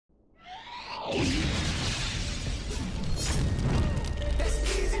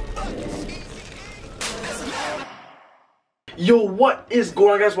Yo, what is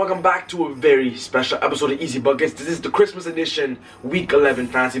going on, guys? Welcome back to a very special episode of Easy Buckets. This is the Christmas edition, Week 11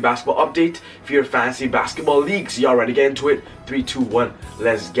 Fantasy Basketball Update for your Fantasy Basketball Leagues. Y'all ready to get into it? 3, 2, 1,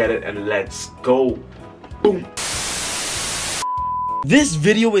 let's get it and let's go. Boom. This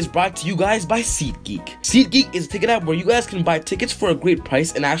video is brought to you guys by SeatGeek. SeatGeek is a ticket app where you guys can buy tickets for a great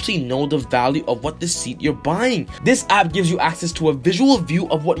price and actually know the value of what the seat you're buying. This app gives you access to a visual view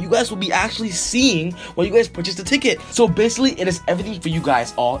of what you guys will be actually seeing when you guys purchase the ticket. So basically, it is everything for you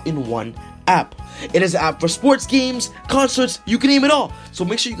guys all in one app. It is an app for sports games, concerts, you can name it all. So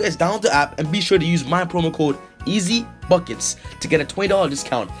make sure you guys download the app and be sure to use my promo code EasyBuckets to get a $20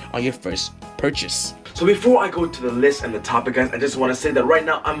 discount on your first purchase. So before I go to the list and the topic, guys, I just want to say that right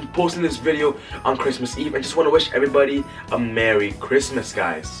now I'm posting this video on Christmas Eve and just want to wish everybody a Merry Christmas,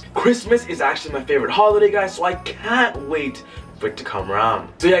 guys. Christmas is actually my favorite holiday, guys, so I can't wait for it to come around.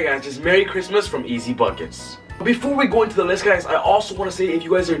 So yeah, guys, just Merry Christmas from Easy Buckets. Before we go into the list, guys, I also want to say if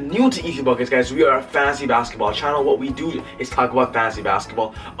you guys are new to Easy Buckets, guys, we are a fantasy basketball channel. What we do is talk about fantasy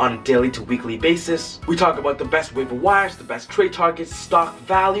basketball on a daily to weekly basis. We talk about the best waiver wires, the best trade targets, stock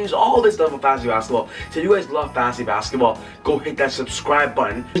values, all this stuff of fantasy basketball. So if you guys love fantasy basketball, go hit that subscribe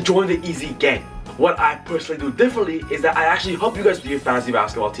button to join the Easy gang. What I personally do differently is that I actually help you guys with your fantasy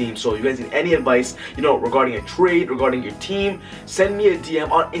basketball team. So if you guys need any advice, regarding a trade, regarding your team, send me a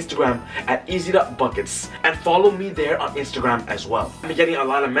DM on Instagram at easy.buckets and follow me there on Instagram as well. I'm getting a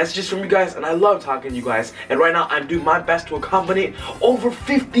lot of messages from you guys and I love talking to you guys. And right now I'm doing my best to accommodate over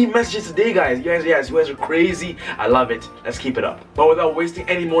 50 messages a day, guys. You guys are crazy. I love it. Let's keep it up. But without wasting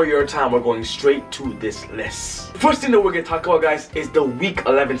any more of your time, we're going straight to this list. First thing that we're going to talk about, guys, is the Week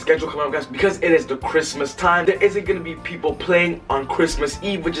 11 schedule coming up, guys, because it is the Christmas time. There isn't going to be people playing on Christmas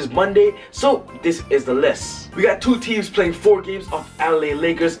Eve, which is Monday, so this is the list. We got 2 teams playing 4 games of LA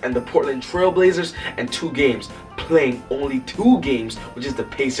Lakers and the Portland Trail Blazers, and 2 games playing only 2 games, which is the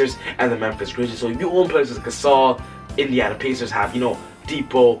Pacers and the Memphis Grizzlies. So if you own players like Gasol, Indiana Pacers have,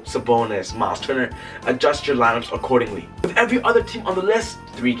 Depot, Sabonis, Miles Turner, adjust your lineups accordingly. With every other team on the list,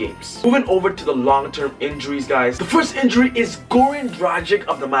 3 games. Moving over to the long-term injuries, guys. The first injury is Goran Dragic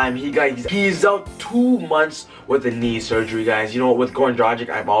of the Miami Heat, guys. He's out 2 months with a knee surgery, guys. With Goran Dragic,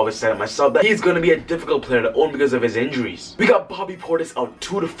 I've always said it myself that he's going to be a difficult player to own because of his injuries. We got Bobby Portis out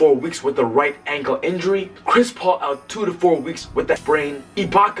 2 to 4 weeks with the right ankle injury. Chris Paul out 2 to 4 weeks with that sprain.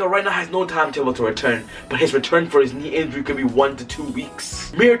 Ibaka right now has no timetable to return, but his return for his knee injury could be 1 to 2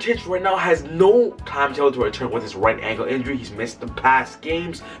 weeks. Mirotic right now has no timetable to return with his right ankle injury. He's missed the past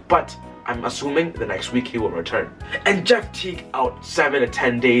games, but I'm assuming the next week he will return. And Jeff Teague out 7 to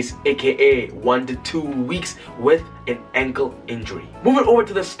 10 days, aka 1 to 2 weeks with an ankle injury. Moving over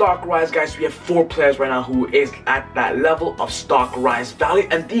to the stock rise, guys, we have 4 players right now who is at that level of stock rise value,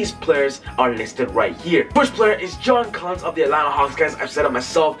 and these players are listed right here. First player is John Collins of the Atlanta Hawks, guys. I've said it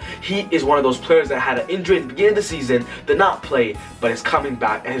myself. He is one of those players that had an injury at the beginning of the season, did not play, but is coming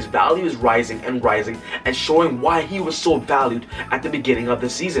back, and his value is rising and showing why he was so valued at the beginning of the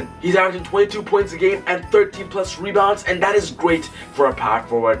season. He's averaging 22 points a game and 13 plus rebounds, and that is great for a power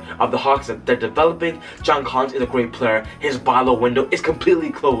forward of the Hawks that they're developing. John Collins is a great player. His buy low window is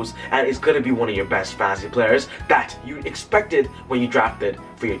completely closed and is going to be one of your best fantasy players that you expected when you drafted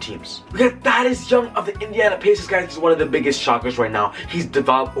for your teams. We got Thaddeus Young of the Indiana Pacers, guys. He's one of the biggest shockers right now. He's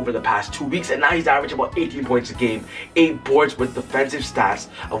developed over the past 2 weeks and now he's averaging about 18 points a game, 8 boards with defensive stats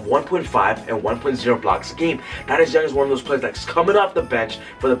of 1.5 and 1.0 blocks a game. Thaddeus Young is one of those players that's coming off the bench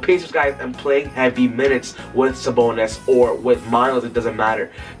for the Pacers, guys, and playing heavy minutes with Sabonis or with Miles. It doesn't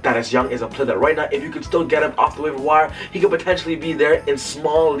matter. Thaddeus Young is a player that right now, if you could still get him off the waiver wire, he could potentially be there in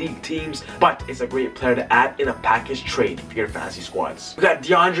small league teams, but it's a great player to add in a package trade for your fantasy squads. We got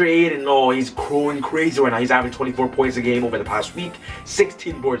DeAndre Ayton. Oh, he's growing crazy right now. He's averaging 24 points a game over the past week,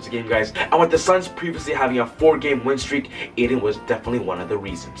 16 boards a game, guys. And with the Suns previously having a 4-game win streak, Ayton was definitely one of the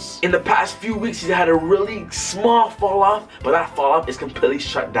reasons. In the past few weeks, he's had a really small fall off, but that fall off is completely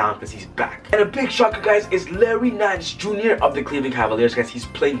shut down because he's back. And a big shocker, guys, is Larry Nance Jr. of the Cleveland Cavaliers, guys. He's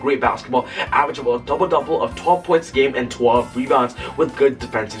playing great basketball, averaging about a double-double of 12 points a game and 12 rebounds with good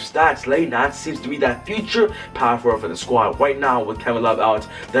defensive stats. Larry Nance seems to be that future power forward for the squad. Right now, with Kevin Love out,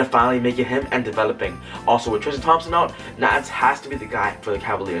 they're finally making him and developing. Also, with Tristan Thompson out, Nance has to be the guy for the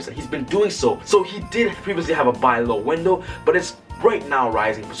Cavaliers, and he's been doing so. So he did previously have a buy low window, but it's right now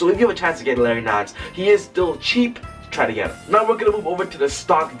rising. So if you have a chance to get Larry Nance, he is still cheap. Try to get him. Now we're gonna move over to the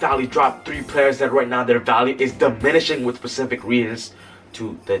stock value drop. 3 players that right now their value is diminishing with specific reasons.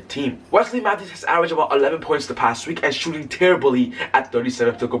 to the team. Wesley Matthews has averaged about 11 points the past week and shooting terribly at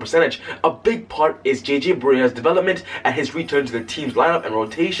 37 field goal percentage. A big part is JJ Barea development and his return to the team's lineup and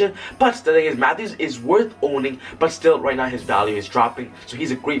rotation, but the thing is, Matthews is worth owning, but still right now his value is dropping, so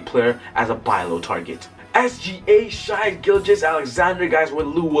he's a great player as a buy low target. SGA Shai Gilgeous-Alexander, guys, with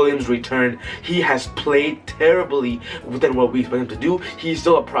Lou Williams' return, he has played terribly than what we expect him to do. He's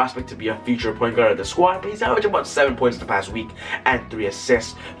still a prospect to be a future point guard of the squad, but he's averaged about 7 points the past week and 3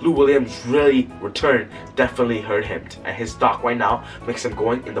 assists. Lou Williams' really return definitely hurt him, and his stock right now makes him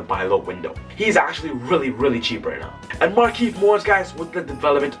going in the buy low window. He's actually really cheap right now. And Markieff Morris, guys, with the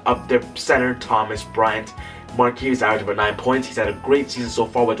development of their center Thomas Bryant. Markieff is averaging about 9 points. He's had a great season so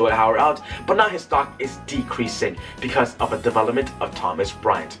far with Dwight Howard out, but now his stock is decreasing because of the development of Thomas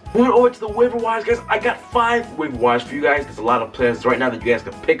Bryant. Moving over to the waiver wires, guys, I got 5 waiver wires for you guys. There's a lot of players right now that you guys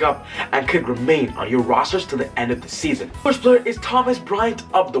can pick up and could remain on your rosters to the end of the season. First player is Thomas Bryant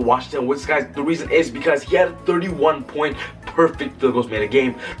of the Washington Wizards, guys. The reason is because he had a 31-point perfect field goals made a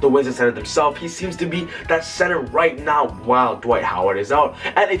game. The Wizards center himself. He seems to be that center right now while Dwight Howard is out.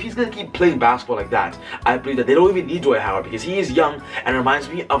 And if he's going to keep playing basketball like that, I believe that they don't even need Dwight Howard because he is young and reminds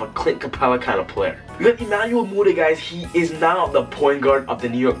me of a Clint Capella kind of player. We got Emmanuel Mudiay, guys. He is now the point guard of the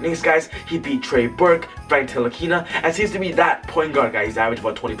New York Knicks, guys. He beat Trey Burke, Frank Ntilikina, and seems to be that point guard guy. He's averaged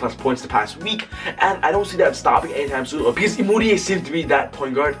about 20 plus points the past week, and I don't see that stopping anytime soon because Mudiay seems to be that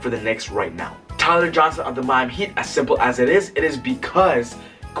point guard for the Knicks right now. Tyler Johnson of the Miami Heat, as simple as it is because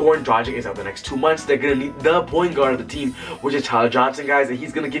Goran Dragic is out the next 2 months. They're going to need the point guard of the team, which is Tyler Johnson, guys, and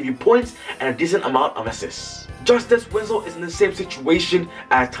he's going to give you points and a decent amount of assists. Justice Winslow is in the same situation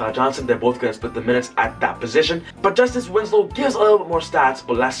as Tyler Johnson. They're both going to split the minutes at that position, but Justice Winslow gives a little bit more stats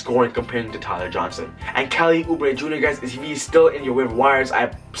but less scoring comparing to Tyler Johnson. And Kelly Oubre Jr., guys, if he's still in your waiver wires,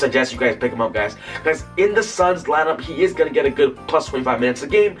 I suggest you guys pick him up, guys. Because in the Suns lineup, he is going to get a good plus 25 minutes a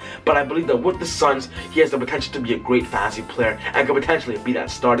game, but I believe that with the Suns, he has the potential to be a great fantasy player and could potentially be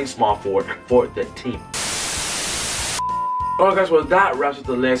that starting small forward for the team. Alright, guys, well, that wraps up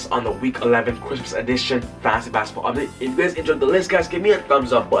the list on the Week 11 Christmas Edition Fantasy Basketball Update. If you guys enjoyed the list, guys, give me a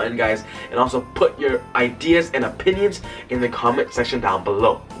thumbs up button, guys, and also put your ideas and opinions in the comment section down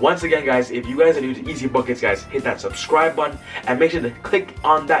below. Once again, guys, if you guys are new to Easy Buckets, guys, hit that subscribe button and make sure to click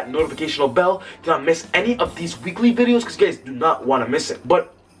on that notificational bell to not miss any of these weekly videos because you guys do not want to miss it.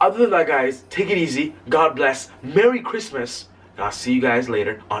 But other than that, guys, take it easy, God bless, Merry Christmas, and I'll see you guys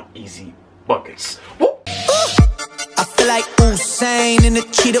later on Easy Buckets. Woo! Like Usain in the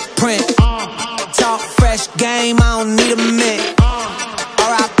cheetah print. Talk fresh game, I don't need a minute.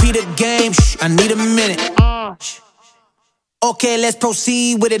 R.I.P. the game, I need a minute. Okay, let's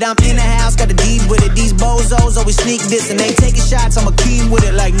proceed with it. I'm in the house, got the deed with it. These bozos always sneak this and they taking shots. I'ma keep with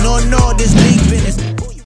it like no, this league business.